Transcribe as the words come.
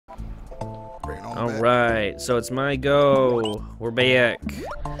Alright, so it's my go. We're back.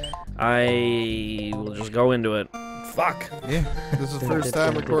 I will just go into it. Fuck. Yeah, this is the first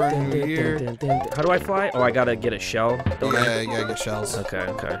time recording New Year. How do I fly? Oh, I gotta get a shell, don't I? Yeah, you gotta get shells. Okay.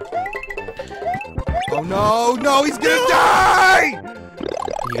 Oh no, he's gonna die!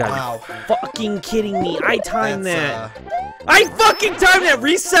 You gotta be fucking kidding me. I timed that. I fucking timed that!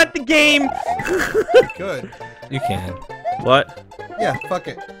 Reset the game! Good. You can. What? Yeah, fuck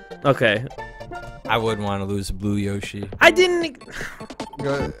it. Okay. I wouldn't want to lose a blue Yoshi. I didn't...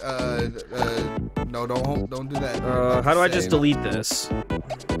 Go, no, don't do that. how do I just delete this?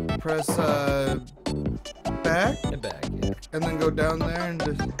 Press, back? Get back, yeah. And then go down there and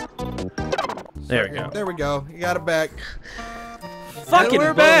just... There we go. There we go. You got it back. Fucking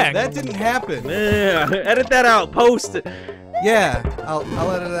we're back. That didn't happen. Yeah, edit that out. Post it. Yeah, I'll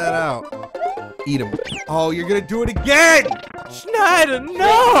edit that out. Eat him. Oh, you're gonna do it again! Schneider,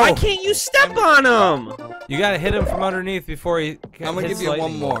 no! Why can't you step on him? You gotta hit him from underneath before he I'm gonna give you one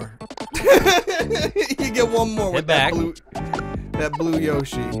lightning bolt. more. You get one more with back. that blue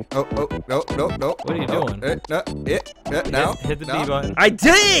Yoshi. Oh, no. What are you doing? Now. Hit the B button. I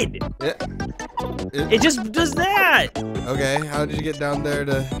did! Yeah. It just does that! Okay, how did you get down there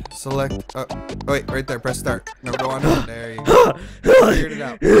to select? Oh, wait, right there. Press start. No, go on. There you go. Figured it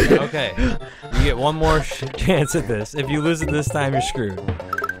out. Okay, you get one more chance at this. If you lose it this time, you're screwed.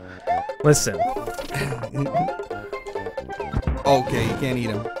 Listen. Okay, you can't eat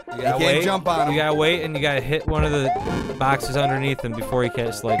him. You can't wait. jump on him. You gotta wait, and you gotta hit one of the boxes underneath him before he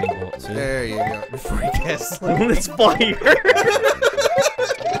casts lightning bolt. See? There you go. Before he casts It's fire.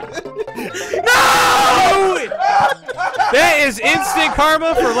 No! That is instant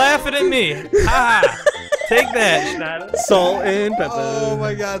karma for laughing at me. Ha! Take that. Salt and pepper. Oh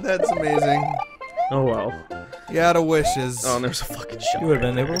my god, that's amazing. Oh well. You out of wishes. Oh, and there's a fucking shot. You would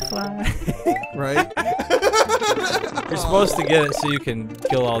have been able to fly. Right? You're supposed to get it so you can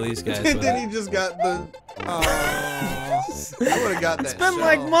kill all these guys. And with then it. he just got the. Oh, I would have got that. It's been shell.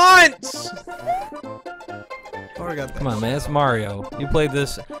 like months. I would've got that Come on, shell. man, it's Mario. You played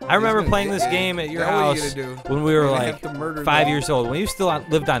this. I remember playing this game at your Now what are you house gonna do? when we were You're gonna like have to murder 5 them. years old. When you still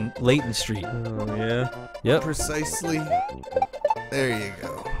lived on Layton Street. Oh yeah. Yep. Precisely. There you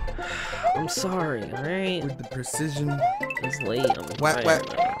go. I'm sorry. All right. With the precision. It's late. I'm Whack, tired.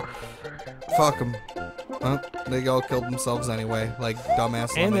 Fuck them. Well, they all killed themselves anyway, like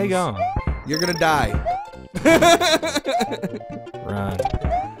dumbass And they lemmings. gone. You're gonna die. Run.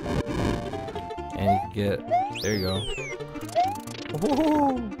 And you can get. There you go.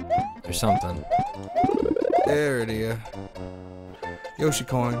 Woohoo! There's something. There it is. Yoshi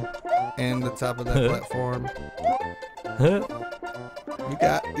coin. And the top of that platform. You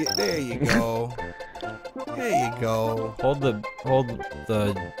got it. There you go. There you go. Hold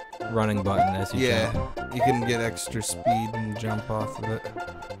the running button as you Yeah, jump. you can get extra speed and jump off of it.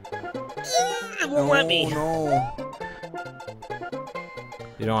 It won't let me. No.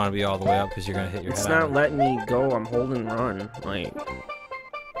 You don't want to be all the way up because you're gonna hit your It's head. not on it. letting me go. I'm holding run. Like.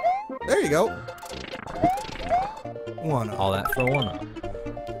 There you go. One up. All that for one up.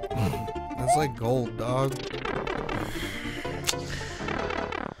 That's like gold, dog.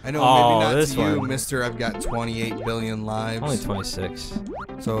 I know, Oh, maybe not this to you, one. mister. I've got 28 billion lives. Only 26.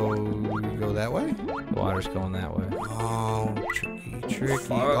 So, you go that way? The water's going that way. Oh, tricky.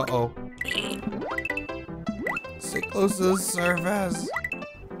 Fuck. Uh-oh. Stay close to the surface.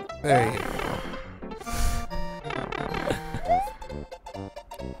 There you go.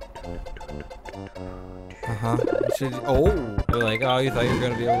 Uh-huh. Oh. You're like, oh, you thought you were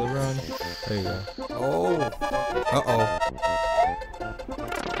gonna be able to run? There you go. Oh. Uh-oh.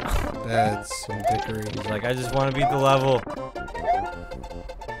 That's some dickery. He's like, I just want to beat the level.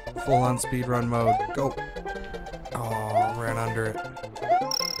 Full-on speedrun mode. Go. Oh, ran under it.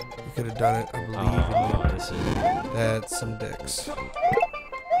 You could have done it. I believe in Oh, you. this is. That's some dicks.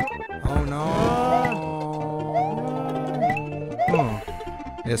 Oh no.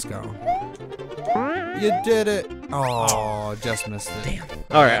 It's gone. You did it. Oh, just missed it. Damn.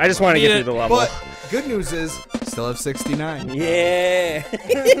 All right. I just want to get through the level. But good news is, still have 69. Yeah.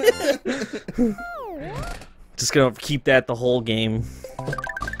 Just gonna keep that the whole game.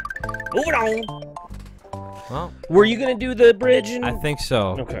 Moving on. Well, Were you gonna do the bridge? And... I think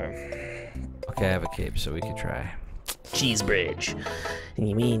so. Okay. Okay, I have a cape, so we can try. Cheese bridge.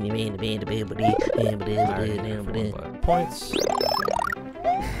 Points.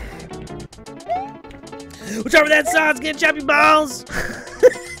 Whichever that side's getting choppy balls.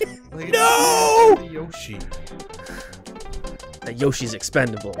 Look at No! the Yoshi. That Yoshi's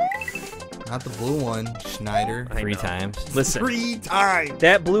expendable. Not the blue one, Schneider. 3 times. Listen, 3 times.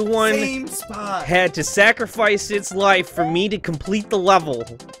 that blue one Same spot. had to sacrifice its life for me to complete the level.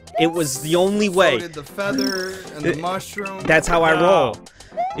 It was the only way. So did the feather and the mushroom. That's how I No. roll.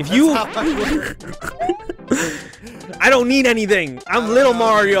 If That's you, how I work. I don't need anything. I'm don't Little know,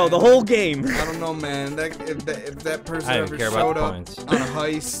 Mario man. the whole game. I don't know, man. If that person I don't ever care about showed the up points. on a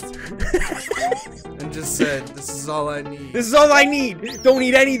heist and just said, "This is all I need," This is all I need. Don't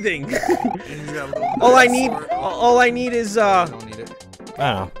need anything. and he's got a little all I knife need, sword. all I need is I don't need it.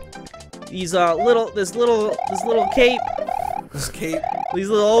 I don't know. these this little cape, This cape. these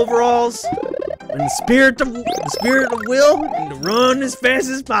little overalls, and the spirit of will, and to run as fast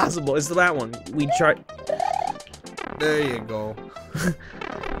as possible. It's that one. We try. There you go.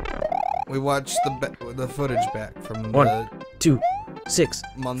 We watched the footage back from 1, the 2, 6,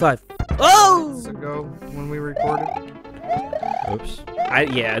 month 5. Oh! months ago when we recorded. Oops.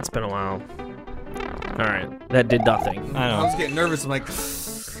 Yeah, it's been a while. All right, that did nothing. I I know. was getting nervous. I'm like,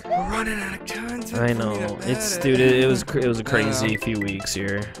 we're running out of content. I for me know. to It's edit." dude. It was a crazy few weeks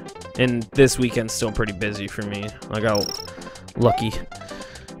here, and this weekend's still pretty busy for me. I got lucky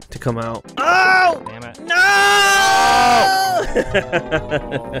to come out. Oh Damn it. no!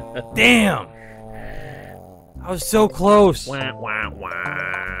 Damn! I was so close. Wah, wah,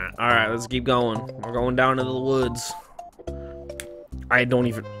 wah. All right, let's keep going. We're going down into the woods. I don't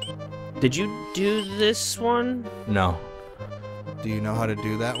even. Did you do this one? No. Do you know how to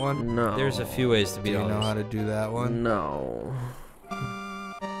do that one? No. There's a few ways to Do beat you all know this. how to do that one? No.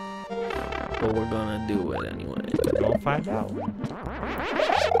 But we're gonna do it anyway. We'll find out.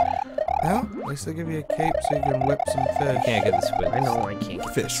 Yeah. At least they give you a cape so you can whip some fish. I can't get the squid. I know I can't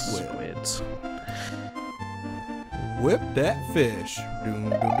get Fish the whip. squids. Whip that fish. Doom,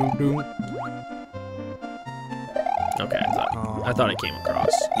 doom, doom, doom. Okay, I thought it came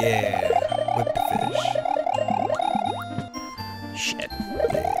across. Yeah. Whip the fish. Shit.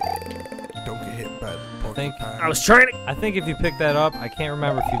 Don't get hit by the think- porcupine. I was trying to. I think if you pick that up, I can't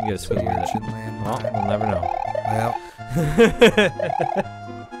remember if you can get a squid The with it. urchin land Well, mine. we'll never know. Well,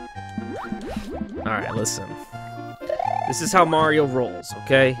 Alright, listen. This is how Mario rolls,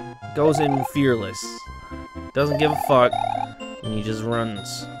 okay? Goes in fearless. Doesn't give a fuck. And he just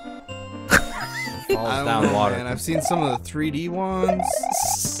runs. Falls I don't down know, water. man. I've seen some of the 3D ones.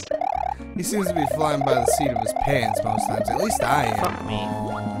 He seems to be flying by the seat of his pants most times. At least I am. Fuck me.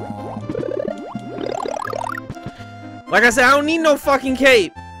 Aw. Like I said, I don't need no fucking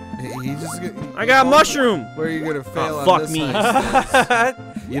cape. He just I got a mushroom. Where are you gonna fail on fuck this me.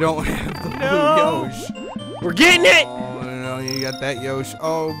 heist is you don't have the blue No. Yosh. We're getting it. Oh no, you got that Yosh.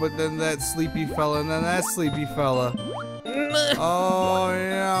 Oh, but then that sleepy fella, and then that sleepy fella. Oh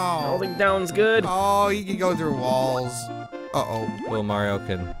no. Holding down's good. Oh, you can go through walls. Uh-oh. Little Mario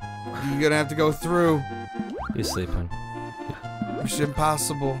can You're gonna have to go through. be sleeping. It's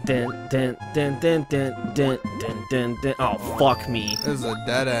impossible. Dun, dun, dun, dun, dun, dun, dun, dun, dun. Oh, fuck me. This is a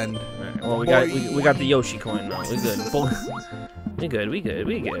dead end. Alright, well, we got the Yoshi coin now. We're good. We good.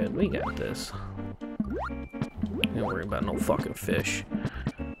 We got this. Don't worry about no fucking fish.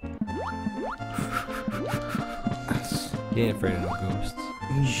 You ain't afraid of no ghosts.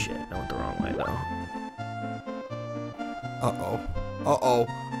 Shit, I went the wrong way though. Uh-oh. Uh-oh.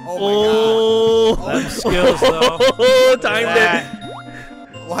 Oh my Oh, Them skills, though. Oh, timed That. it.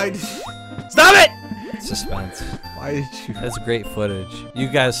 god. Why did you... Stop it! Suspense. Why did you... That's great footage. You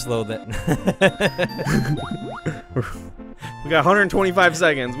guys slow that. We got 125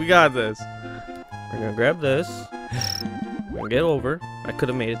 seconds. We got this. We're gonna grab this. We're gonna get over. I could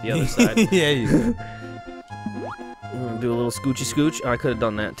have made it the other side. Yeah, you did. We're gonna do a little scoochy scooch. Oh, I could have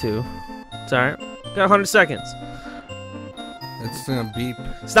done that too. It's alright. Got 100 seconds. It's gonna beep.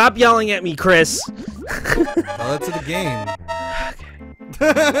 Stop yelling at me, Chris. Oh, that's the game.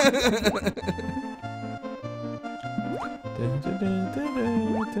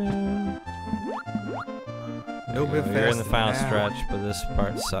 No bit We're in the fast final now. stretch, but this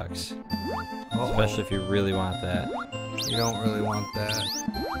part sucks. Uh-oh. Especially if you really want that. You don't really want that.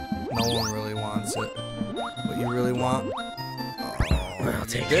 No one really wants it. What you really want? Oh, I'll you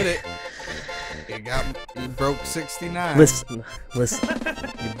take did it. You broke 69. Listen.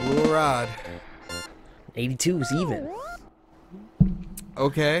 You blew a rod. 82 is even.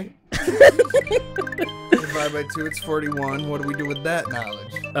 Okay. Divide by 2, it's 41. What do we do with that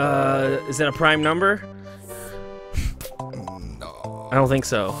knowledge? Is that a prime number? No. I don't think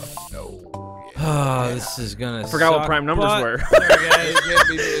so. No. Oh, this is gonna. I forgot what suck prime numbers butt. were. Sorry, guys.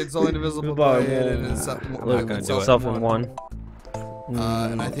 It's only divisible By by 8, and one. it's something. Look, gonna it's do it. Self in one.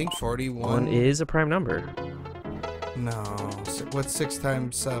 And I think 41. One is a prime number. No. What's 6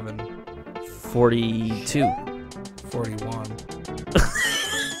 times 7? 42. 41.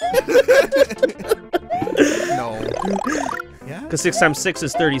 No. Yeah. Because 6 times 6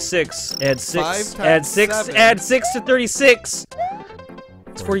 is 36. Add 6. 5 Add times 6. 7. Add 6 to 36.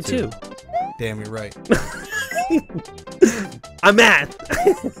 It's 42. Damn, you're right. I'm math.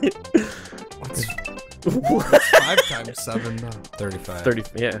 What's 5 times 7? No. 35. 30.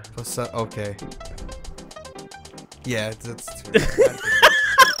 Yeah. Plus, okay. Yeah, that's too.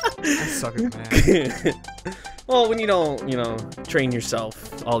 I suck at math. Well, when you don't, you know, train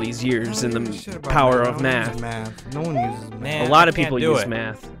yourself all these years in I don't the give a shit about power math. of No one uses math. No one uses math. Man, A lot I of can't people do use it.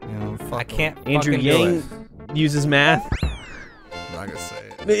 math. You know, fuck I can't. Andrew fucking Yang do uses math. I'm not gonna say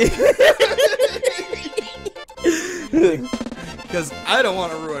it. Because I don't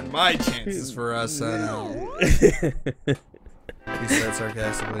want to ruin my chances for us. He said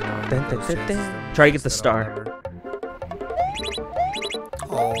sarcastically. Knowing that those chances don't Try to get the exist at star. all ever.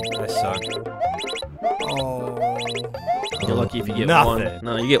 Oh, I suck. Oh. You're lucky if you get Nothing. one.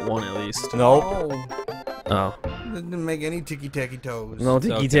 No, you get one at least. Nope. Oh. Didn't make any ticky tacky toes. No It's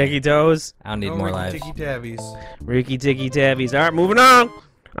ticky okay. tacky toes. I don't need No more Ricky lives. Ticky tabbies. Ricky ticky tabbies. Alright, moving on.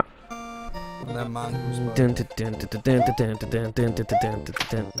 And that mongoose bug. Dun, dun, dun, dun, dun, dun, dun, dun, dun, dun, dun, dun,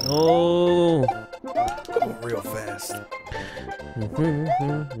 dun. Oh. Oh, real fast.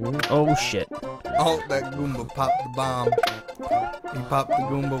 Oh shit. Oh, that Goomba popped the bomb. He popped the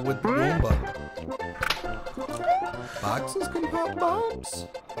Goomba with the Goomba. Boxes can pop bombs.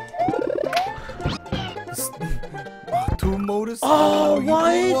 Two motors. Oh, you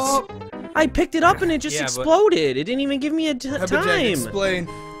blew what? up. I picked it up and it just Yeah, but- exploded. It didn't even give me a Pepperjack, time. explain.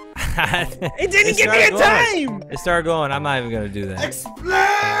 It didn't give me a time. It started going. I'm not even gonna do that. Explain!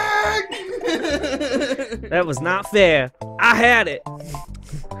 That was not fair. I had it. All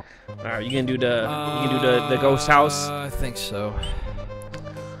right, you gonna do the ghost house? I think so.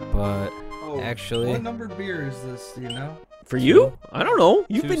 But actually, What numbered beer is this, do you know? For you? I don't know.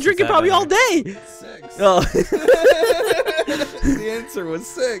 You've 2 been to drinking 7. probably all day. 6. Oh. The answer was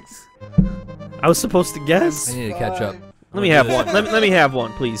 6. I was supposed to guess. I need to catch up. Let me have one. Let me have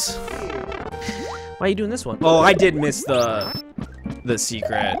one, please. Why are you doing this one? Oh, I did miss the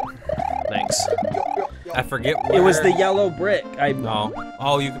secret. Thanks. I forget where. It was the yellow brick. I No.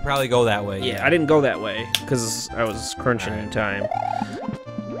 Oh, you could probably go that way. Yeah, I didn't go that way because I was crunching in time.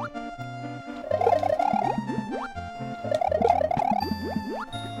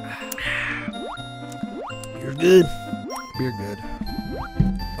 You're good. Beer good.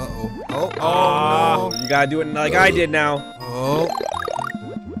 Uh-oh. Oh, Oh, no. you gotta do it like I did now. Oh.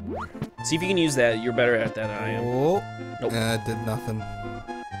 See if you can use that. You're better at that than I am. Oh. Nope. It did nothing.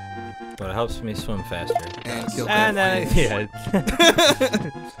 But it helps me swim faster. And killed And that then, fish.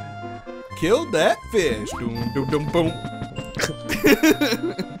 yeah. Killed that fish. Doom, doom, doom, boom.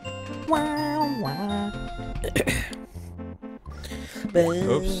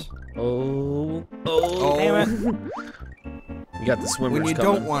 Oops. Oh. Oh. Damn You got the swimmers When you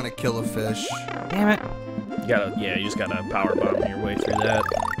coming. don't want to kill a fish. Damn it. You just gotta power bomb your way through that.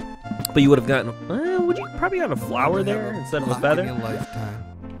 But you would have gotten, would you probably got a flower there instead of a Block in feather? your lifetime.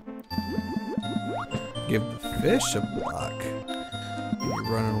 Give the fish a block. And you're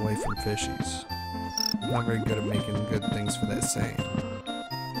running away from fishies. Not very good at making good things for that saying.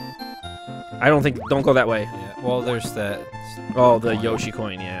 Don't go that way. Yeah. Well, there's that. Oh, the Yoshi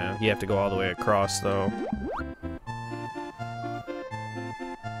coin, yeah. You have to go all the way across, though.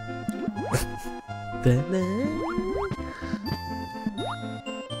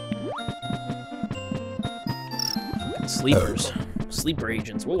 Sleepers. Sleeper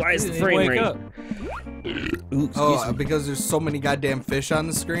agents. Well, why is the Didn't frame wake rate? up. Ooh, excuse Oh, me. because there's so many goddamn fish on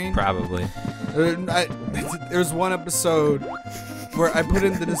the screen? Probably. There's one episode where I put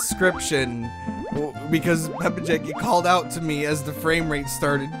in the description because Pepperjack called out to me as the frame rate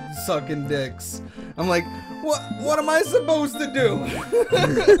started sucking dicks. I'm like, what am I supposed to do?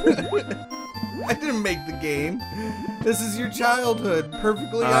 I didn't make the game. This is your childhood,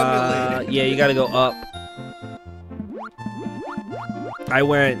 perfectly emulated. Yeah, you gotta go up. I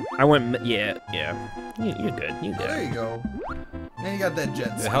went, yeah. You're good, you There good. you go. And you got that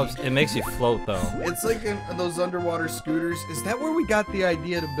jet ski. It helps. It makes you float though. It's like those underwater scooters. Is that where we got the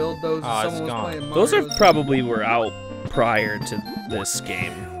idea to build those? Oh, it's Someone was gone. playing Those are Mario's? probably were out prior to this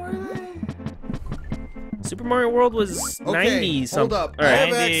game. Super Mario World was Okay, 90 something. hold up. All I right.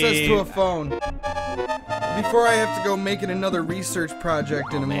 have access to a phone. Before I have to go making another research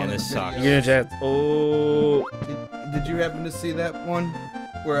project in Oh, a man, month. this sucks. You're gonna have to, oh. Did you happen to see that one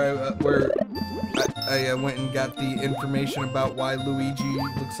where I went and got the information about why Luigi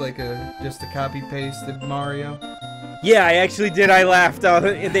looks like just a copy pasted Mario? Yeah, I actually did. I laughed.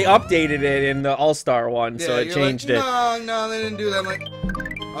 They updated it in the All-Star one, so it you're changed like, it. No, they didn't do that. I'm like,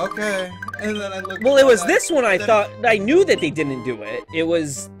 okay. And then I looked. Well, it was at this one I then- thought. I knew that they didn't do it. It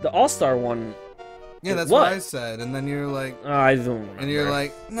was the All-Star one. Yeah, that's What? what I said. And then you're like, I don't remember. and you're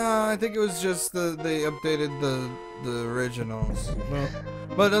like, no, I think it was just they updated the originals. No.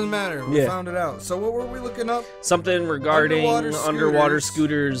 But it doesn't matter. We Yeah. found it out. So what were we looking up? Something regarding underwater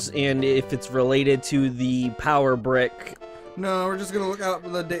scooters. scooters and if it's related to the power brick. No, we're just gonna look out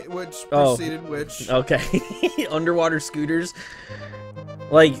the date which Oh. preceded which. Okay, underwater scooters,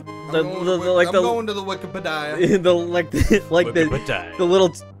 like I'm the going to the Wikipedia. the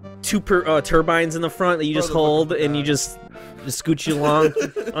little turbines in the front that you just the hold and Wikipedia. you just scoot you along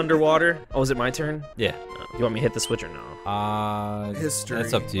underwater. Oh, is it my turn? Yeah. You want me to hit the switch or no? History.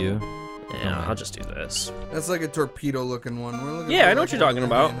 That's up to you. Yeah, I'll just do this. That's like a torpedo-looking one. We're looking Yeah, for I know like what you're talking a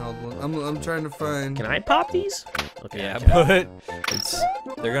about. handheld one. I'm trying to find. Can I pop these? Okay. Yeah, okay.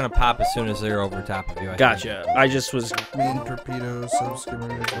 but they're gonna pop as soon as they're over top of you. I think. Gotcha. I just was. Man torpedoes,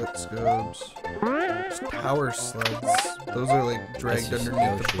 sub-skimmers, wet scubs, just power sleds. Those are like That's dragged just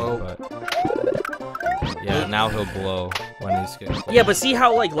underneath the Yoshi, boat. but- Yeah, now he'll blow when he's getting. Yeah, but see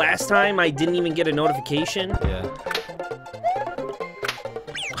how like last time I didn't even get a notification? Yeah.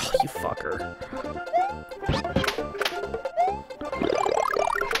 Oh, you fucker.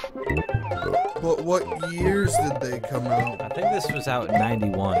 But what years did they come out? I think this was out in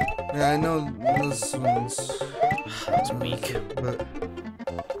 '91. Yeah, I know this one's That's weak. but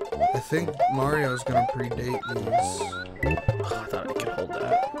I think Mario's gonna predate these. Oh, I thought I could hold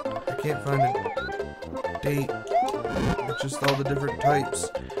that. I can't find a date. It's just all the different types.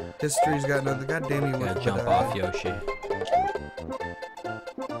 History's got nothing. God damn you! Gotta Wikipedia. jump off Yoshi.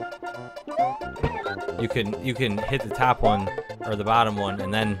 You can hit the top one or the bottom one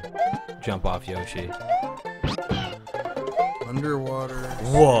and then jump off Yoshi. Underwater.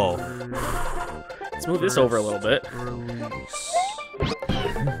 Whoa. Let's move this over a little bit. Release.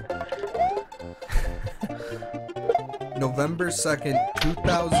 November 2nd,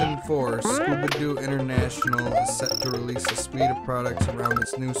 2004, Scuba-Doo International is set to release a suite of products around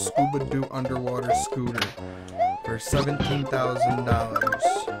its new Scuba-Doo underwater scooter for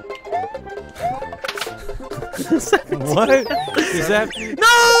 $17,000. What? Is that?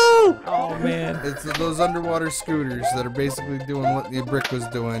 No! Oh man. It's those underwater scooters that are basically doing what the brick was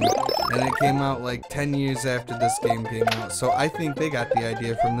doing, and it came out like 10 years after this game came out, so I think they got the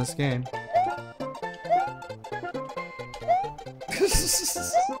idea from this game.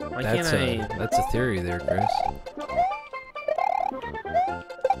 Why can't That's a theory there, Chris.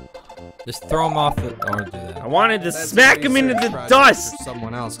 Just throw them off the. Or do that. I wanted to That's smack a him into research the project dust! for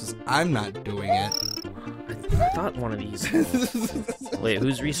someone else, because I'm not doing it. I thought one of these. Wait,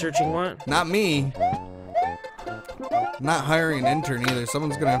 who's researching what? Not me. Not hiring an intern either.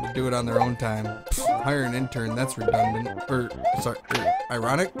 Someone's gonna have to do it on their own time. Pfft, hire an intern, that's redundant.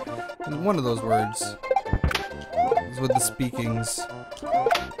 Ironic? One of those words. Is with the speakings.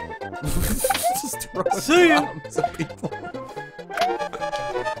 Just throwing See ya. bombs at people.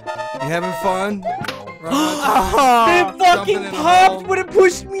 You having fun? It fucking Jumping in a popped hole. when it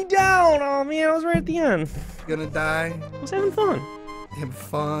pushed me down! Oh man, I was right at the end. Gonna die? I was having fun. You having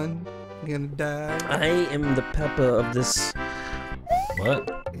fun? You gonna die? I am the Peppa of this. What?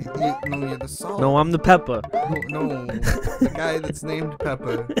 No, you're the salt. No, I'm the Peppa. No, the guy that's named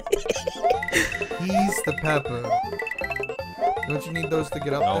Peppa. He's the Peppa. Don't you need those to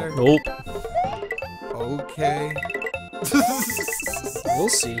get up No. there? Nope. Okay. We'll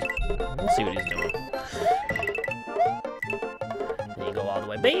see. We'll see what he's doing. Then you go all the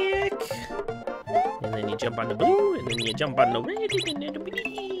way back. And then you jump on the blue. And then you jump on the red. And then the blue.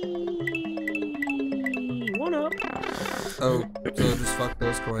 One up. Oh, so just fuck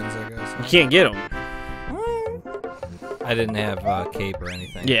those coins, I guess. You can't get them. I didn't have cape or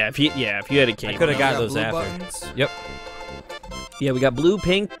anything. Yeah, if you had a cape. I could have got You those blue after. buttons? Yep. Yeah, we got blue,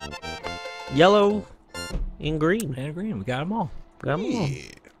 pink, yellow, and green. And green. We got them all. Got 'em all. Yeah.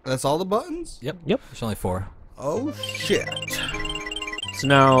 That's all the buttons? Yep. Yep. There's only 4. Oh shit. So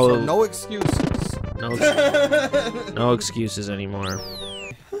now, So no excuses. no excuses anymore.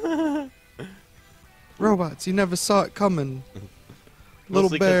 Robots, you never saw it coming. Little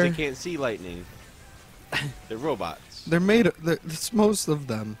Mostly 'cause bear. they can't see lightning. They're robots. They're made of. It's most of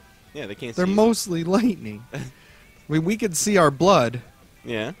them. Yeah, they can't They're see. mostly lightning. We could see our blood.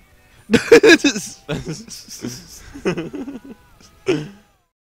 Yeah.